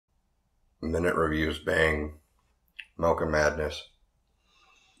Minute reviews, bang. Milk and madness.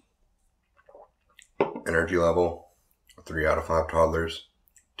 Energy level, 3 out of 5 toddlers.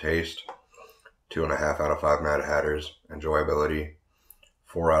 Taste, 2.5 out of 5 Mad Hatters. Enjoyability,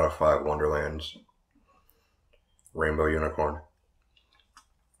 4 out of 5 Wonderlands. Rainbow Unicorn.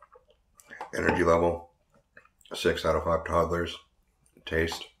 Energy level, 6 out of 5 toddlers.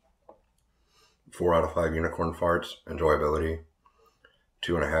 Taste, 4 out of 5 Unicorn Farts. Enjoyability,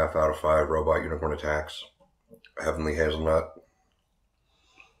 2.5 out of 5 Robot Unicorn Attacks. Heavenly Hazelnut.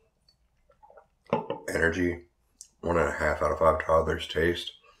 Energy, 1.5 out of 5 toddlers.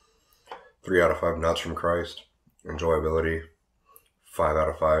 Taste, 3 out of 5 Nuts from Christ. Enjoyability, 5 out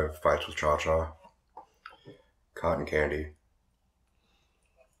of 5 Fights with Cha-Cha. Cotton Candy.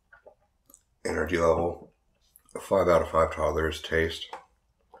 Energy level, 5 out of 5 toddlers. Taste,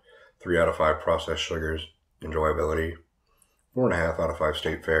 3 out of 5 processed sugars. Enjoyability, 4.5 out of 5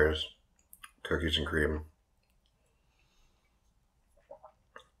 state fairs. Cookies and cream.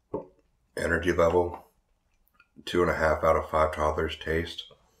 Energy level, 2.5 out of 5 toddlers. Taste,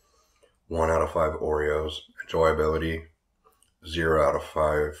 1 out of 5 Oreos. Enjoyability, 0 out of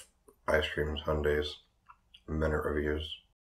 5 ice cream sundaes. Minute reviews.